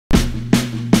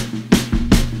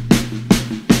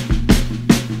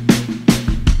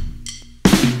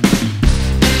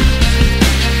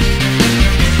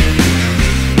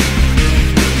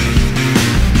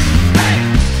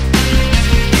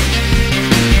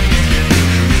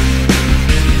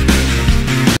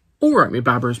Alright, me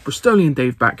babbers, Bristolian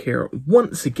Dave back here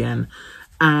once again,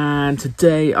 and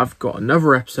today I've got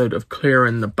another episode of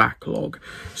clearing the backlog.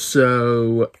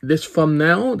 So this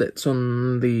thumbnail that's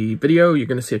on the video, you're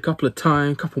going to see a couple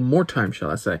more times,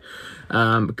 shall I say,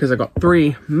 because I got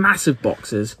 3 massive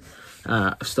boxes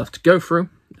of stuff to go through.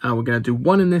 We're going to do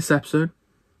one in this episode,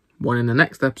 one in the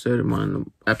next episode, and one in the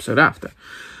episode after.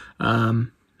 I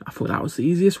thought that was the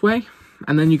easiest way,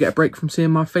 and then you get a break from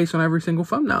seeing my face on every single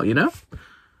thumbnail, you know?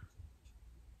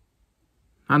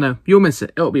 I know, you'll miss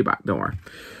it. It'll be back, don't worry.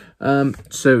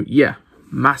 So, yeah,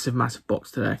 massive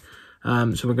box today.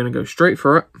 So we're going to go straight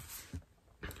for it.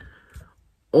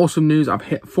 Awesome news, I've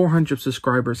hit 400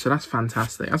 subscribers, so that's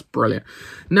fantastic. That's brilliant.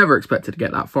 Never expected to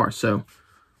get that far, so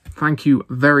thank you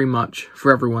very much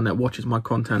for everyone that watches my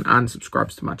content and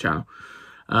subscribes to my channel.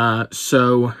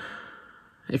 So,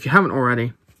 if you haven't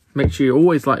already, make sure you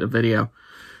always like the video.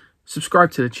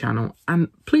 Subscribe to the channel, and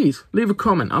please leave a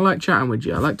comment. I like chatting with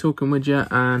you. I like talking with you,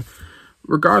 and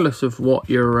regardless of what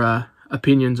your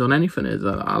opinions on anything is,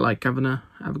 I like having a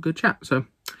good chat. So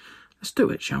let's do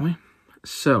it, shall we?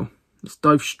 So let's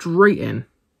dive straight in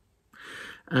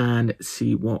and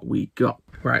see what we got.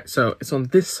 Right, so it's on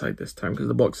this side this time because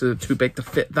the boxes are too big to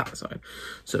fit that side.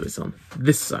 So it's on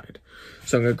this side.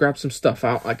 So I'm going to grab some stuff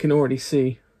out. I can already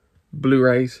see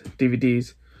Blu-rays,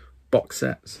 DVDs, box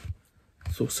sets.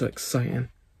 It's also exciting.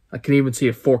 I can even see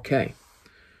a 4K.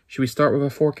 Should we start with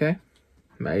a 4K?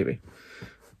 Maybe.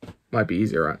 Might be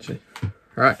easier, actually.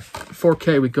 Alright,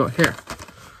 4K we got here.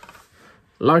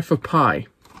 Life of Pi.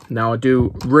 Now, I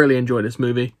do really enjoy this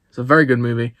movie. It's a very good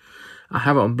movie. I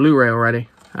have it on Blu-ray already.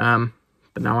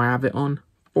 But now I have it on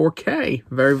 4K.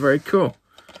 Very cool.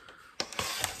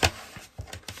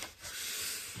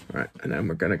 Alright, and then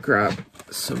we're going to grab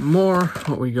some more.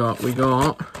 What we got? We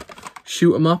got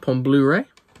Shoot 'em Up on Blu-ray.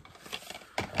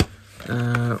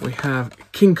 We have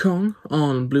King Kong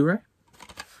on Blu-ray.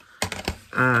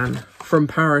 And From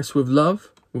Paris with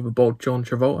Love with a bold John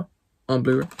Travolta on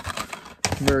Blu-ray.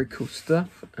 Very cool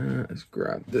stuff. Let's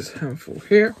grab this handful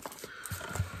here.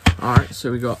 Alright,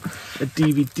 so we got a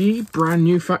DVD, brand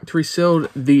new factory sealed,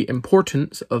 The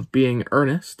Importance of Being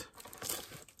Earnest.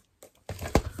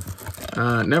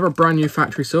 Never brand new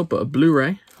factory sealed, but a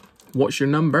Blu-ray, What's Your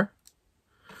Number?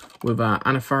 With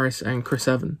Anna Faris and Chris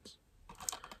Evans.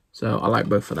 So I like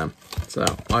both of them. So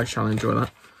I shall enjoy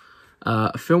that.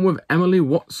 A film with Emily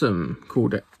Watson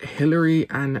called Hillary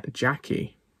and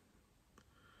Jackie.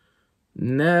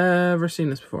 Never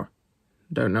seen this before.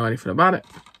 Don't know anything about it.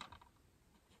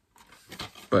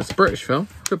 But it's a British film.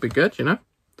 Could be good, you know.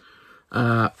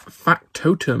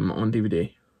 Factotum on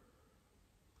DVD.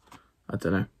 I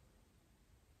don't know.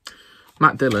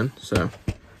 Matt Dillon, so...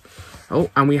 Oh,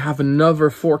 and we have another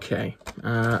 4K,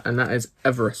 and that is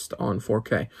Everest on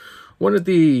 4K. One of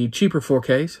the cheaper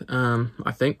 4Ks,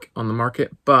 I think, on the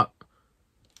market. But,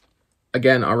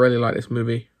 again, I really like this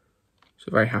movie. So,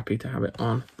 very happy to have it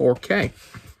on 4K.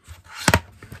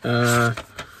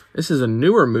 This is a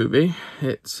newer movie.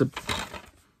 It's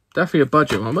definitely a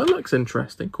budget one, but it looks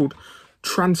interesting. Called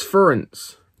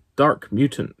Transference, Dark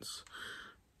Mutants.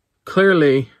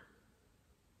 Clearly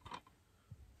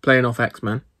playing off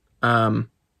X-Men.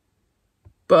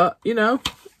 But, you know,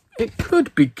 it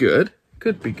could be good.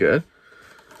 Could be good.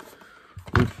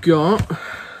 We've got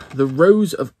The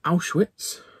Rose of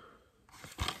Auschwitz.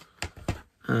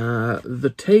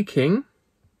 The Taking.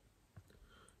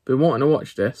 Been wanting to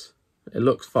watch this. It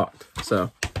looks fucked,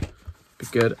 so be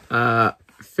good.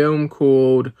 Film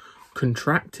called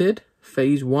Contracted,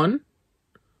 Phase 1.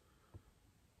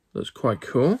 Looks quite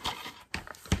cool.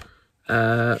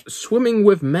 Swimming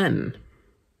with Men.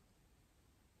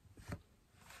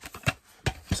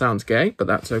 Sounds gay, but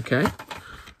that's okay.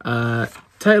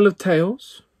 Tale of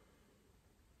Tales.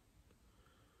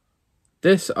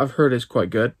 This I've heard is quite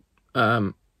good.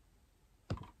 Never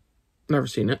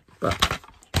seen it, but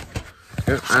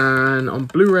yeah. And on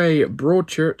Blu-ray,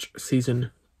 Broadchurch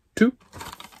Season 2.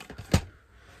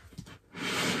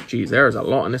 Jeez, there is a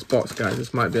lot in this box, guys.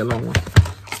 This might be a long one.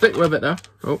 Stick with it though.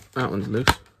 Oh, that one's loose.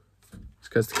 It's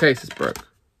because the case is broke.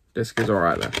 Disc is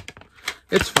alright though.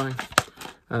 It's fine.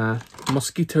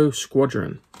 Mosquito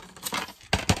Squadron.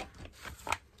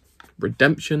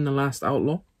 Redemption, The Last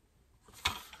Outlaw.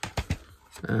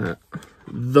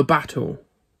 The Battle.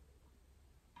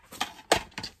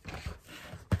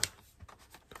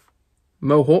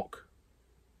 Mohawk.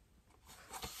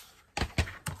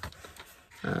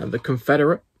 The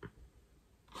Confederate.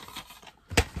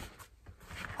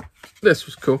 This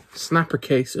was cool. Snapper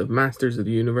Case of Masters of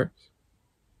the Universe.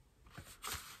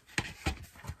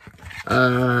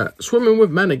 Swimming with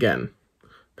Men again.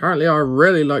 Apparently I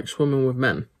really like Swimming with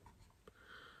Men.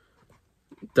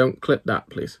 Don't clip that,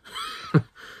 please.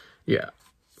 Yeah,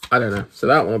 I don't know. So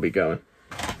that one will be going.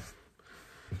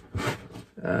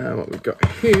 What we've got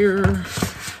here.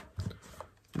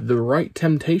 The Right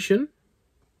Temptation.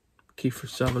 Kiefer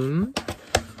Sutherland.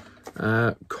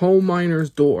 Coal Miner's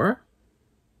Daughter.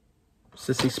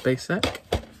 Sissy Spacek.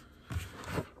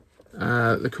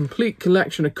 The Complete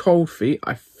Collection of Cold Feet.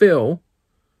 I feel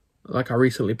like I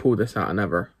recently pulled this out of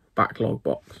another backlog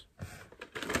box.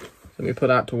 Let me put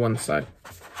that to one side.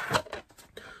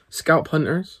 Scalp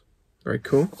Hunters. Very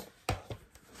cool.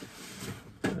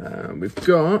 We've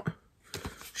got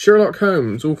Sherlock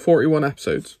Holmes, all 41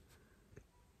 episodes.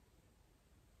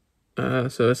 So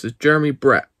this is Jeremy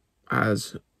Brett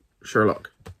as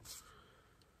Sherlock.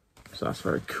 So that's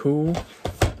very cool.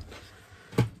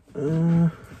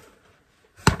 A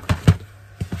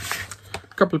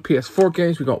couple of PS4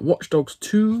 games. We got Watch Dogs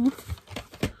 2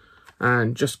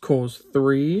 and Just Cause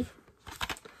 3.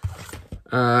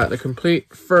 The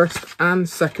complete first and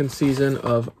second season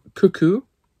of Cuckoo.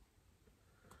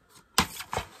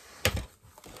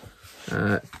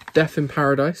 Death in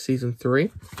Paradise Season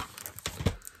 3.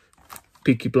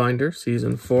 Peaky Blinders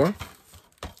Season 4.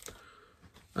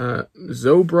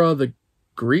 Zobra the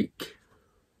Greek.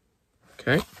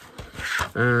 Okay.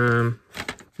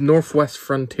 Northwest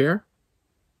Frontier.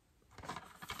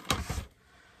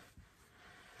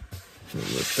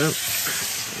 Look down.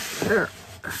 There.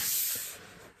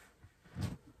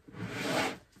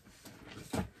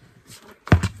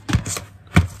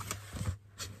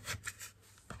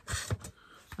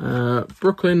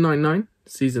 Brooklyn Nine-Nine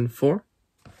Season 4.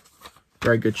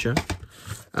 Very good show.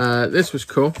 This was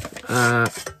cool.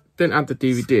 Didn't add the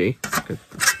DVD.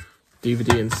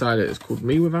 DVD inside it is called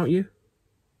Me Without You.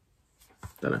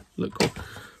 Don't know. Look cool.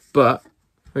 But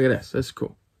look at this. This is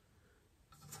cool.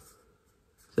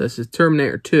 So this is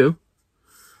Terminator 2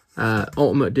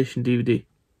 Ultimate Edition DVD.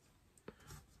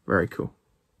 Very cool.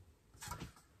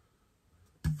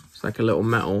 It's like a little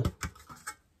metal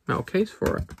case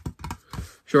for it.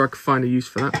 Sure I could find a use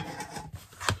for that.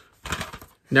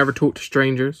 Never Talk to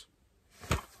Strangers.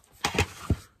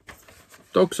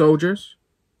 Dog Soldiers.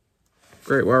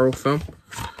 Great werewolf film.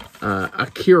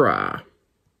 Akira.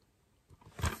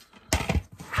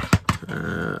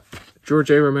 George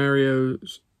A.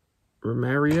 Romero's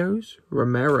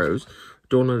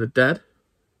Dawn of the Dead.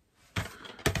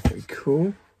 Very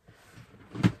cool.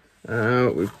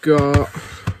 We've got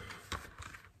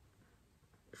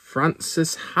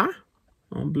Francis Ha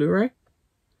on Blu-ray.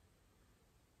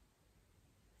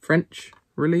 French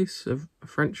release of a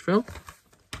French film.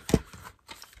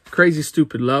 Crazy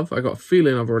Stupid Love. I got a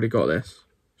feeling I've already got this,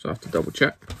 so I have to double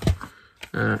check.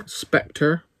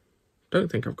 Spectre.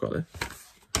 Don't think I've got this.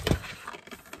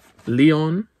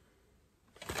 Leon.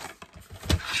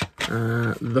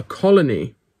 The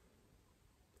Colony.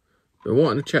 Been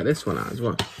wanting to check this one out as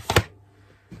well.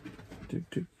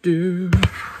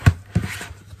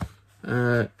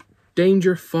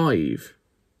 Danger 5.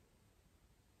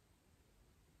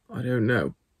 I don't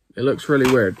know. It looks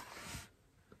really weird.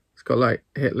 It's got like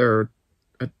Hitler,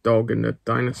 a dog, and a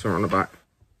dinosaur on the back.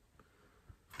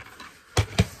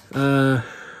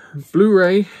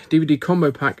 Blu-ray DVD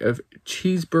combo pack of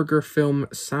Cheeseburger Film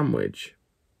Sandwich.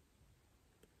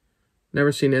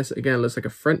 Never seen this. Again, it looks like a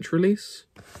French release.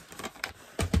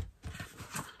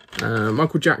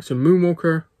 Michael Jackson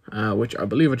Moonwalker, which I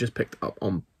believe I just picked up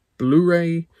on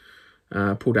Blu-ray.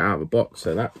 Pulled it out of a box,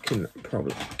 so that can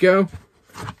probably go.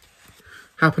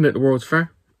 Happened at the World's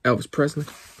Fair. Elvis Presley.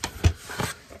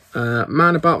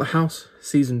 Man About the House,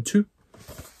 Season 2.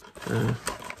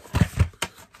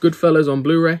 Goodfellas on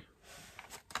Blu-ray.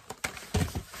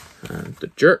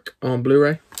 The Jerk on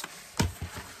Blu-ray.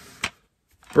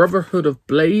 Brotherhood of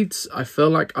Blades. I feel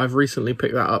like I've recently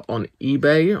picked that up on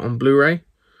eBay on Blu-ray.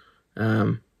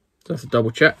 So that's a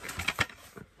double check.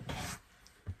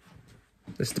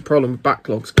 This is the problem with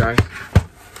backlogs, guys.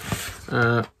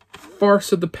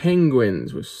 Farce of the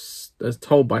Penguins was as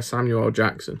told by Samuel L.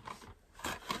 Jackson.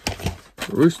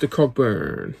 Rooster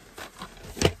Cogburn.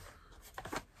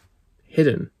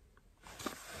 Hidden.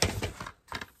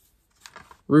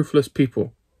 Ruthless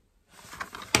People.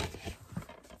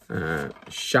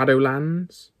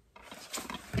 Shadowlands.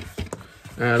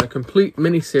 The complete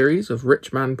miniseries of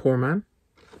Rich Man, Poor Man.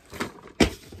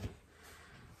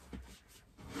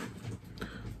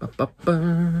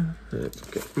 Let's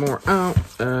get more out.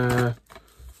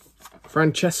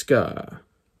 Francesca.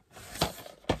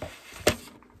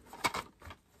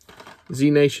 Z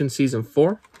Nation Season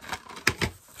 4.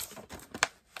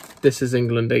 This is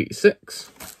England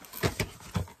 86.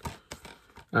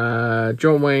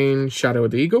 John Wayne, Shadow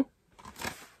of the Eagle.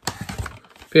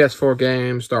 PS4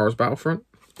 game, Star Wars Battlefront.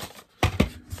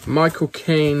 Michael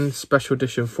Caine Special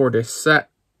Edition 4-disc set.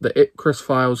 The Icarus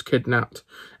Files, Kidnapped,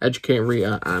 Educating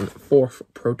Rita, and Fourth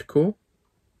Protocol.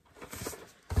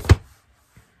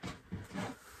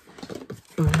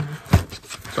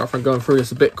 Sorry if I'm going through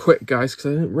this a bit quick, guys, because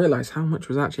I didn't realise how much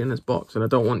was actually in this box, and I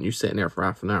don't want you sitting there for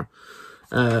half an hour.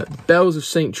 Bells of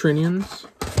St. Trinian's.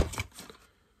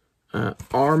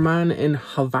 R-Man in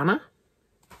Havana.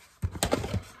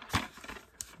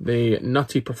 The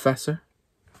Nutty Professor.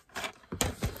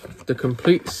 The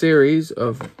complete series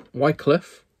of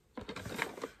Wycliffe.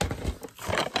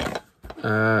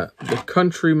 The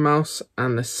Country Mouse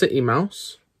and the City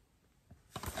Mouse.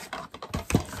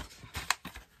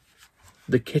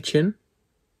 The Kitchen.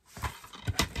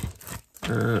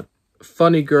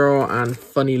 Funny Girl and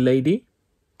Funny Lady.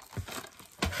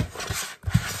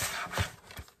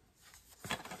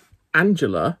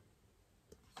 Angela,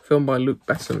 filmed by Luke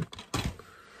Besson.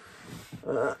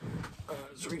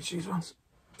 Let's reach these ones.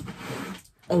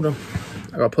 Hold on,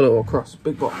 I gotta put it all across.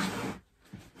 Big box.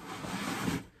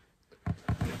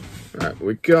 Right,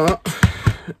 we got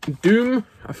Doom.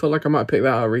 I feel like I might have picked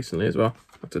that out recently as well.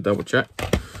 I have to double check.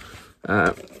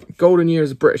 Golden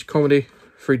Years of British Comedy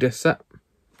 3-disc set.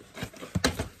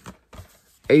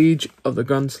 Age of the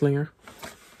Gunslinger.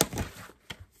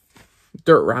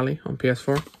 Dirt Rally on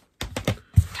PS4.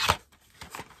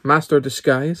 Master of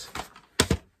Disguise.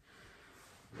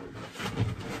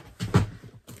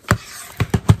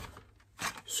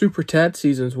 Super Ted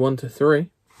seasons 1 to 3.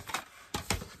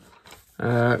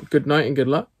 Good Night and Good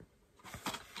Luck.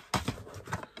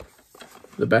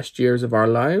 The Best Years of Our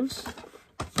Lives.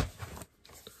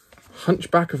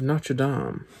 Hunchback of Notre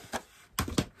Dame.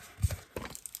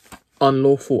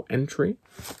 Unlawful Entry.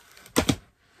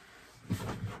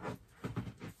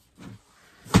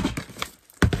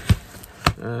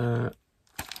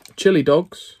 Chili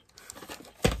Dogs.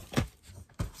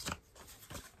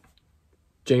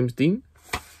 James Dean.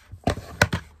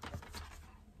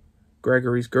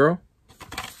 Gregory's Girl.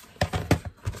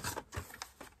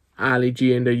 Ali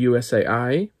G and the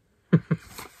USAI.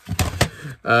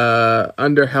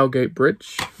 Under Hellgate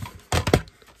Bridge.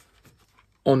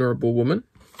 Honourable Woman.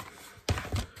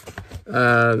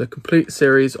 The complete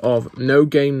series of No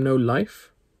Game, No Life.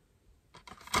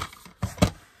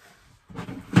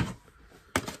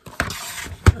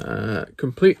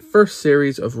 Complete first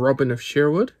series of Robin of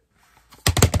Sherwood.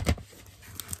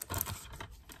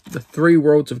 The Three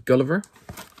Worlds of Gulliver.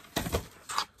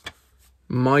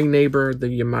 My Neighbor the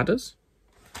Yamadas.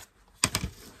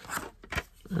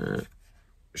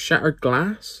 Shattered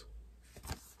Glass.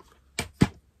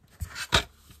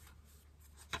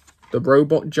 The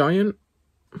Robot Giant.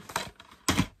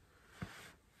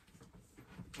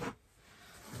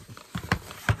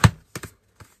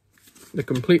 The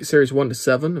complete series 1 to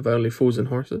 7 of Only Fools and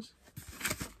Horses.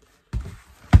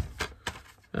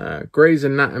 Grey's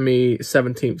Anatomy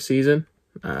 17th season.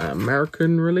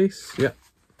 American release. Yep.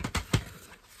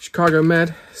 Chicago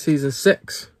Med season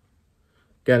 6.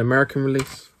 Again, American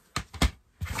release.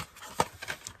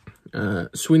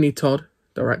 Sweeney Todd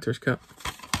director's cut.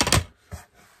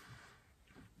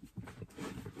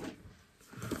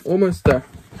 Almost there.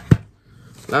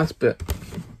 Last bit.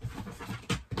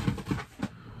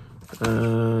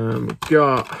 We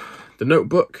got The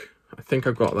Notebook. I think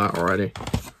I got that already.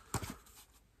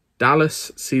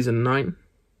 Dallas season 9.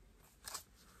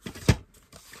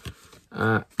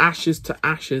 Ashes to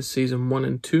Ashes season 1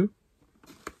 and 2.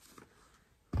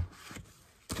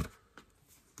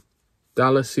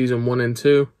 Dallas season 1 and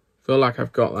 2. Feel like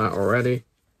I've got that already.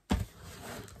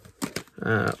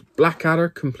 Blackadder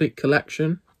complete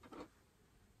collection.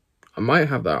 I might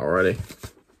have that already.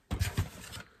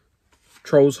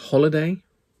 Trolls Holiday.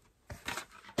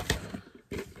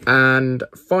 And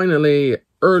finally,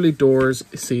 Early Doors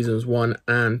seasons 1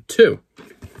 and 2.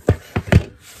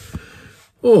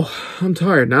 Oh, I'm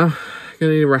tired now.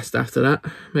 Gonna need a rest after that.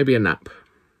 Maybe a nap.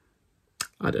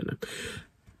 I don't know.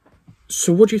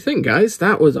 So what do you think, guys?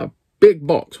 That was a big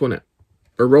box, wasn't it?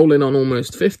 We're rolling on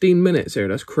almost 15 minutes here.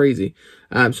 That's crazy.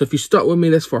 So if you stuck with me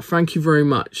this far, thank you very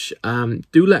much.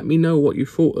 Do let me know what you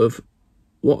thought of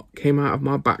what came out of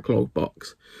my backlog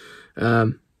box.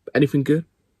 Anything good?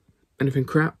 Anything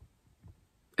crap?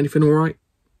 Anything alright?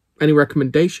 Any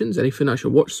recommendations? Anything I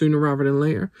should watch sooner rather than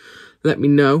later? Let me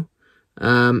know.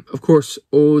 Of course,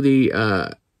 all the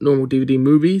normal DVD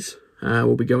movies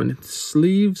will be going into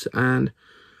sleeves, and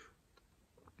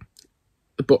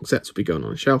the box sets will be going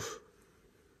on a shelf.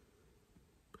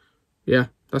 Yeah,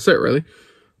 that's it really.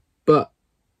 But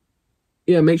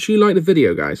yeah, make sure you like the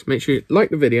video, guys. Make sure you like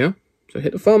the video. So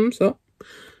hit the thumbs up,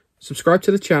 subscribe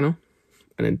to the channel,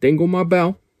 and then dingle my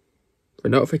bell for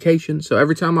notifications. So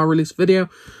every time I release a video,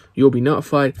 you'll be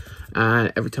notified.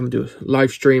 And every time I do a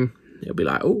live stream, it'll be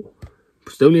like, oh,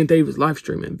 Stoli and David's live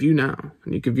streaming. View now.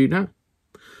 And you can view now.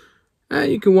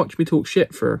 And you can watch me talk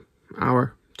shit for an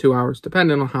hour, 2 hours,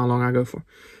 depending on how long I go for.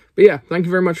 But yeah, thank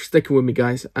you very much for sticking with me,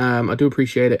 guys. I do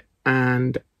appreciate it.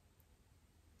 And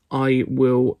I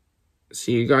will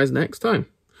see you guys next time.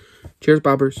 Cheers,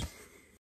 babbers.